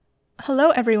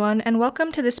Hello, everyone, and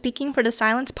welcome to the Speaking for the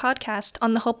Silence podcast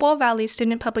on the Hopewell Valley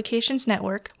Student Publications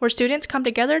Network, where students come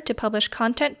together to publish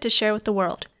content to share with the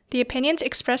world. The opinions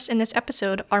expressed in this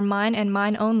episode are mine and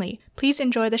mine only. Please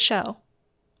enjoy the show.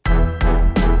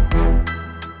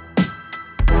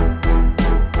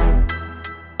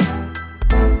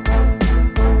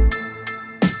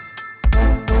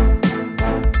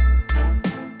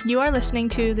 You are listening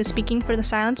to the Speaking for the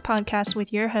Silence podcast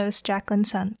with your host, Jacqueline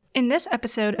Sun. In this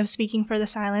episode of Speaking for the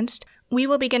Silenced, we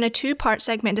will begin a two-part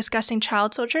segment discussing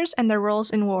child soldiers and their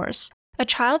roles in wars. A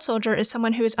child soldier is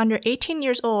someone who is under 18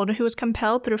 years old who is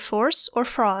compelled through force or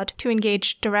fraud to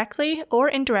engage directly or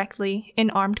indirectly in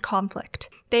armed conflict.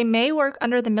 They may work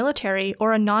under the military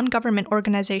or a non-government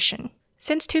organization.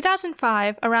 Since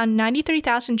 2005, around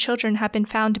 93,000 children have been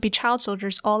found to be child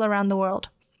soldiers all around the world.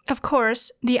 Of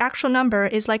course, the actual number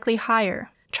is likely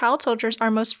higher. Child soldiers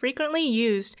are most frequently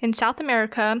used in South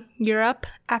America, Europe,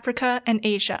 Africa, and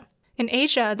Asia. In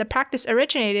Asia, the practice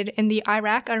originated in the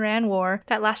Iraq-Iran War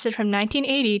that lasted from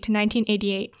 1980 to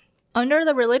 1988. Under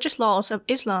the religious laws of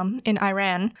Islam in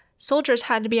Iran, soldiers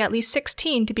had to be at least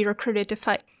 16 to be recruited to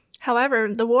fight.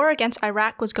 However, the war against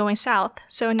Iraq was going south,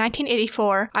 so in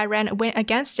 1984, Iran went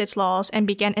against its laws and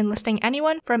began enlisting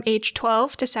anyone from age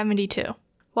 12 to 72.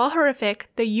 While horrific,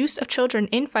 the use of children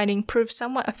in fighting proved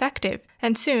somewhat effective,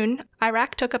 and soon,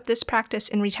 Iraq took up this practice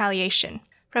in retaliation.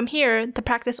 From here, the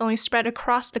practice only spread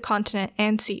across the continent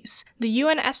and seas. The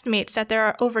UN estimates that there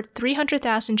are over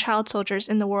 300,000 child soldiers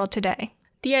in the world today.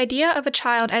 The idea of a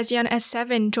child as young as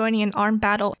 7 joining an armed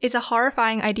battle is a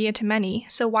horrifying idea to many,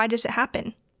 so why does it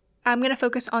happen? I'm going to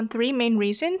focus on 3 main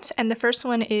reasons, and the first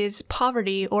one is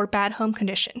poverty or bad home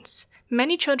conditions.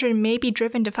 Many children may be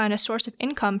driven to find a source of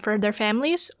income for their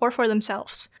families or for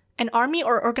themselves. An army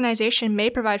or organization may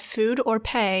provide food or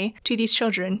pay to these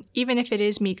children, even if it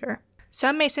is meager.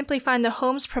 Some may simply find the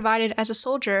homes provided as a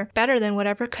soldier better than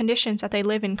whatever conditions that they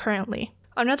live in currently.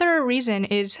 Another reason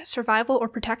is survival or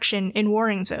protection in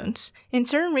warring zones. In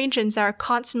certain regions that are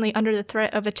constantly under the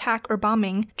threat of attack or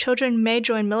bombing, children may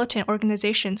join militant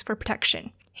organizations for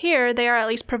protection. Here, they are at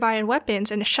least provided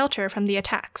weapons and a shelter from the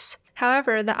attacks.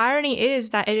 However, the irony is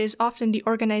that it is often the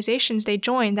organizations they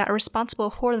join that are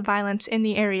responsible for the violence in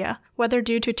the area, whether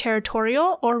due to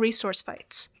territorial or resource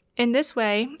fights. In this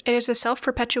way, it is a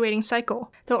self-perpetuating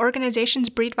cycle. The organizations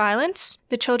breed violence,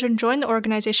 the children join the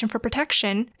organization for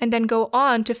protection, and then go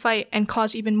on to fight and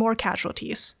cause even more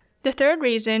casualties. The third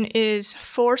reason is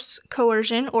force,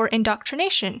 coercion, or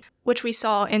indoctrination, which we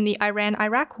saw in the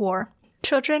Iran-Iraq War.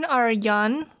 Children are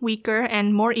young, weaker,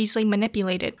 and more easily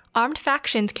manipulated. Armed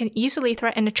factions can easily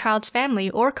threaten a child's family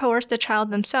or coerce the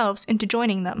child themselves into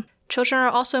joining them. Children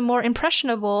are also more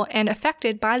impressionable and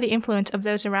affected by the influence of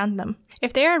those around them.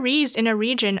 If they are raised in a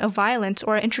region of violence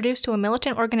or introduced to a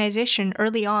militant organization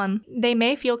early on, they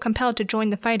may feel compelled to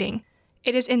join the fighting.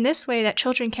 It is in this way that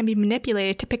children can be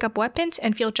manipulated to pick up weapons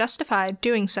and feel justified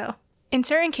doing so. In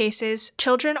certain cases,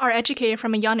 children are educated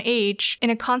from a young age in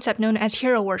a concept known as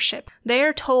hero worship. They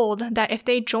are told that if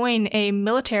they join a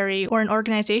military or an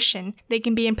organization, they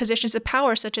can be in positions of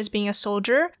power such as being a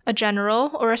soldier, a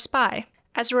general, or a spy.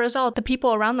 As a result, the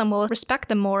people around them will respect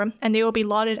them more, and they will be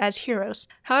lauded as heroes.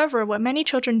 However, what many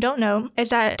children don't know is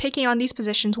that taking on these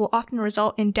positions will often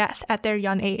result in death at their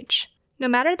young age. No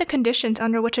matter the conditions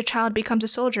under which a child becomes a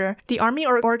soldier, the army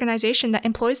or organization that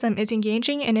employs them is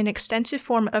engaging in an extensive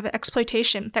form of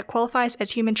exploitation that qualifies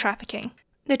as human trafficking.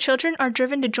 The children are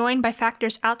driven to join by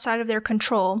factors outside of their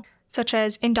control, such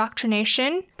as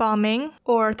indoctrination, bombing,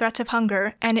 or threats of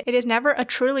hunger, and it is never a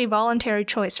truly voluntary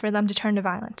choice for them to turn to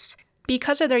violence.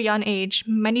 Because of their young age,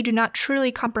 many do not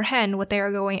truly comprehend what they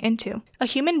are going into. A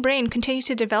human brain continues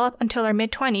to develop until their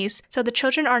mid-20s, so the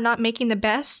children are not making the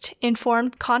best,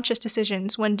 informed, conscious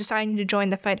decisions when deciding to join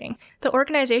the fighting. The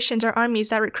organizations or armies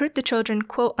that recruit the children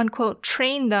quote-unquote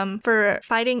train them for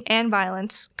fighting and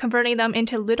violence, converting them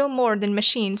into little more than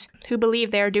machines who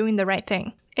believe they are doing the right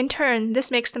thing. In turn,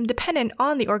 this makes them dependent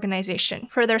on the organization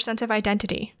for their sense of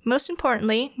identity. Most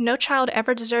importantly, no child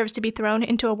ever deserves to be thrown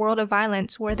into a world of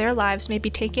violence where their lives may be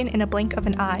taken in a blink of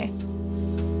an eye.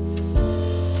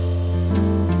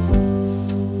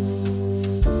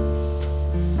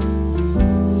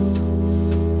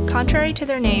 Contrary to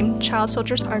their name, child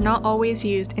soldiers are not always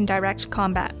used in direct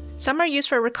combat. Some are used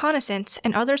for reconnaissance,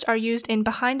 and others are used in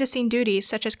behind-the-scene duties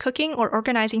such as cooking or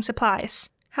organizing supplies.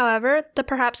 However, the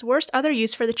perhaps worst other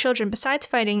use for the children besides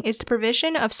fighting is the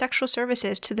provision of sexual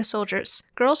services to the soldiers.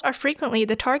 Girls are frequently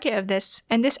the target of this,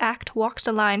 and this act walks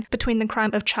the line between the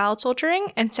crime of child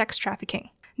soldiering and sex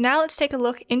trafficking. Now let's take a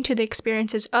look into the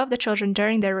experiences of the children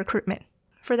during their recruitment.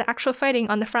 for the actual fighting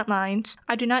on the front lines,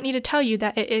 I do not need to tell you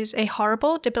that it is a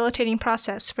horrible, debilitating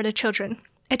process for the children.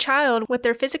 A child with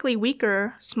their physically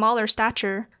weaker, smaller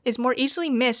stature is more easily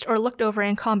missed or looked over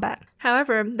in combat.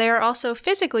 However, they are also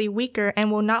physically weaker and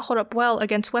will not hold up well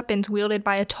against weapons wielded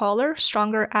by a taller,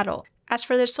 stronger adult. As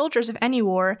for the soldiers of any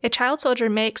war, a child soldier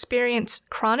may experience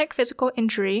chronic physical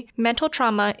injury, mental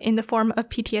trauma in the form of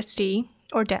PTSD,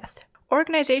 or death.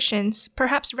 Organizations,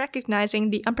 perhaps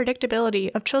recognizing the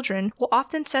unpredictability of children, will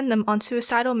often send them on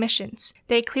suicidal missions.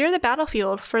 They clear the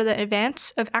battlefield for the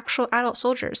advance of actual adult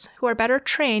soldiers who are better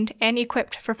trained and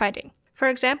equipped for fighting. For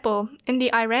example, in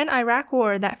the Iran-Iraq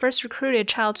war that first recruited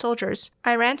child soldiers,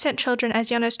 Iran sent children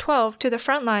as young as 12 to the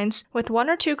front lines with 1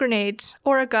 or 2 grenades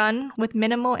or a gun with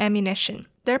minimal ammunition.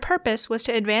 Their purpose was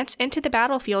to advance into the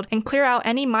battlefield and clear out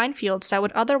any minefields that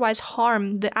would otherwise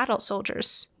harm the adult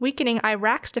soldiers, weakening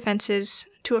Iraq's defenses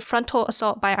to a frontal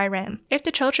assault by Iran. If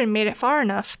the children made it far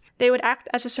enough, they would act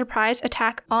as a surprise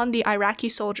attack on the Iraqi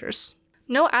soldiers.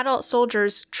 No adult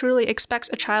soldiers truly expects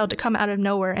a child to come out of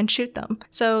nowhere and shoot them,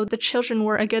 so the children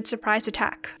were a good surprise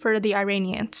attack for the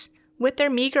Iranians. With their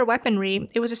meager weaponry,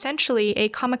 it was essentially a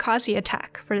kamikaze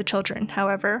attack for the children,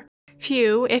 however.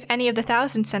 Few, if any of the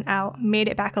thousands sent out, made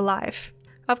it back alive.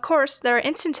 Of course, there are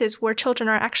instances where children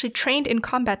are actually trained in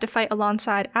combat to fight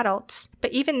alongside adults,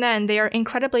 but even then they are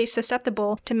incredibly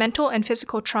susceptible to mental and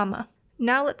physical trauma.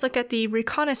 Now let's look at the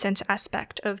reconnaissance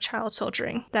aspect of child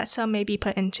soldiering that some may be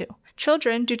put into.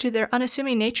 Children, due to their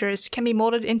unassuming natures, can be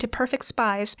molded into perfect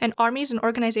spies, and armies and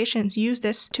organizations use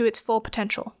this to its full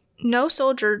potential. No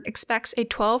soldier expects a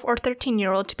 12 or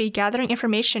 13-year-old to be gathering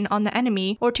information on the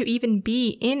enemy or to even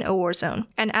be in a war zone,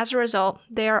 and as a result,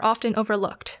 they are often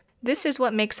overlooked. This is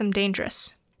what makes them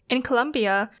dangerous. In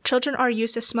Colombia, children are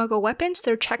used to smuggle weapons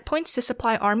through checkpoints to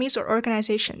supply armies or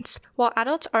organizations. While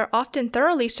adults are often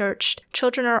thoroughly searched,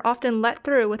 children are often let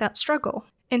through without struggle.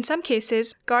 In some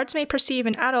cases, guards may perceive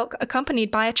an adult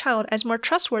accompanied by a child as more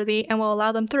trustworthy and will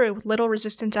allow them through with little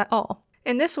resistance at all.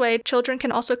 In this way, children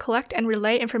can also collect and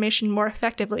relay information more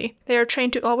effectively. They are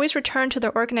trained to always return to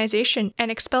their organization and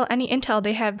expel any intel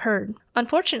they have heard.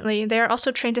 Unfortunately, they are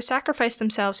also trained to sacrifice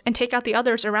themselves and take out the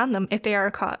others around them if they are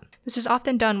caught. This is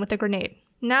often done with a grenade.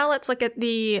 Now let's look at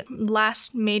the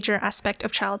last major aspect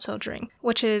of child soldiering,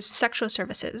 which is sexual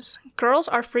services. Girls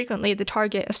are frequently the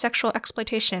target of sexual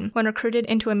exploitation when recruited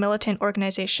into a militant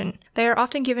organization. They are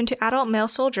often given to adult male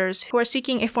soldiers who are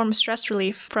seeking a form of stress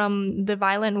relief from the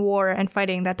violent war and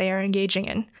fighting that they are engaging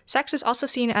in. Sex is also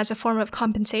seen as a form of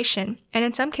compensation, and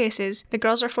in some cases, the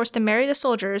girls are forced to marry the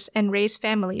soldiers and raise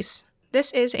families.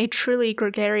 This is a truly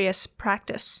gregarious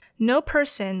practice. No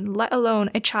person, let alone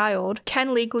a child,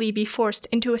 can legally be forced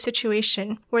into a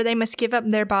situation where they must give up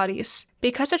their bodies.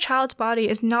 Because a child's body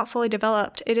is not fully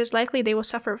developed, it is likely they will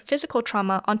suffer physical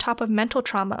trauma on top of mental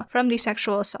trauma from the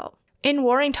sexual assault. In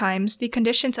warring times, the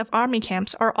conditions of army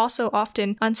camps are also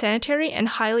often unsanitary and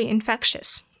highly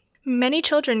infectious. Many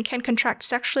children can contract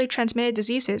sexually transmitted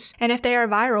diseases, and if they are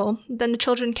viral, then the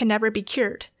children can never be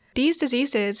cured. These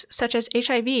diseases, such as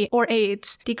HIV or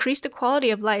AIDS, decrease the quality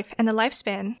of life and the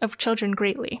lifespan of children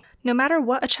greatly. No matter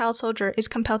what a child soldier is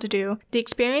compelled to do, the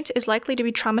experience is likely to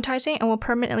be traumatizing and will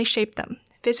permanently shape them,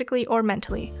 physically or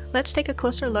mentally. Let's take a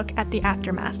closer look at the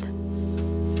aftermath.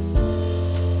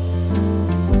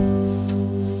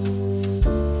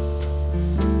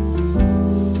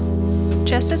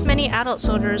 Just as many adult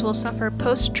soldiers will suffer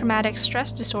post-traumatic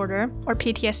stress disorder, or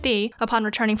PTSD, upon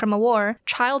returning from a war,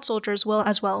 child soldiers will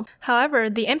as well. However,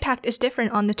 the impact is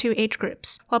different on the two age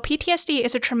groups. While PTSD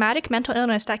is a traumatic mental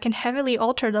illness that can heavily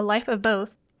alter the life of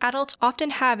both, adults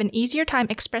often have an easier time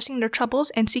expressing their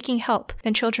troubles and seeking help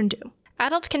than children do.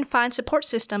 Adults can find support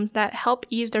systems that help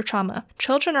ease their trauma.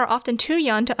 Children are often too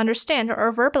young to understand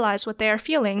or verbalize what they are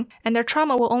feeling, and their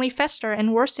trauma will only fester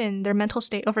and worsen their mental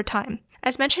state over time.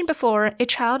 As mentioned before, a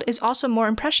child is also more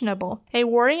impressionable. A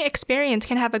warring experience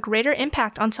can have a greater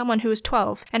impact on someone who is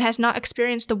 12 and has not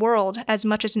experienced the world as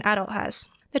much as an adult has.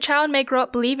 The child may grow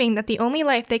up believing that the only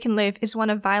life they can live is one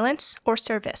of violence or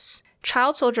service.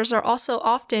 Child soldiers are also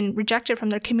often rejected from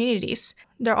their communities.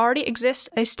 There already exists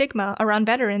a stigma around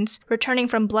veterans returning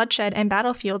from bloodshed and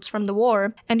battlefields from the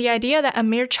war, and the idea that a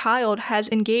mere child has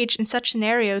engaged in such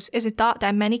scenarios is a thought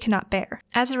that many cannot bear.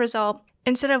 As a result,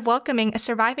 instead of welcoming a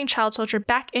surviving child soldier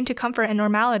back into comfort and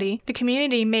normality, the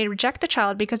community may reject the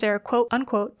child because they are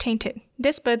quote-unquote tainted.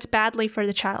 This bodes badly for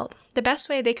the child. The best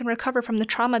way they can recover from the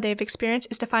trauma they've experienced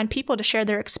is to find people to share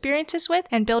their experiences with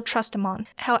and build trust among.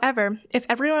 However, if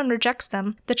everyone rejects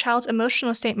them, the child's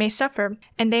emotional state may suffer,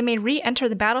 and they may re-enter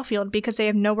the battlefield because they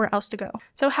have nowhere else to go.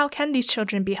 So how can these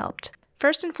children be helped?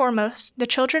 First and foremost, the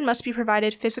children must be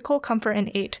provided physical comfort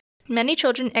and aid. Many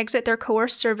children exit their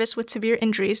coerced service with severe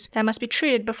injuries that must be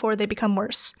treated before they become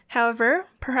worse. However,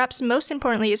 perhaps most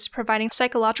importantly is providing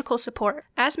psychological support.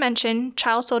 As mentioned,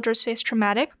 child soldiers face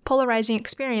traumatic, polarizing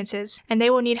experiences, and they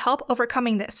will need help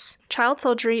overcoming this. Child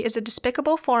soldiering is a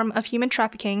despicable form of human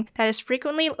trafficking that is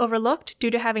frequently overlooked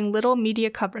due to having little media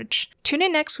coverage. Tune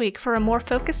in next week for a more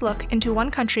focused look into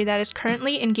one country that is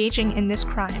currently engaging in this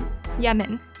crime,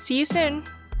 Yemen. See you soon!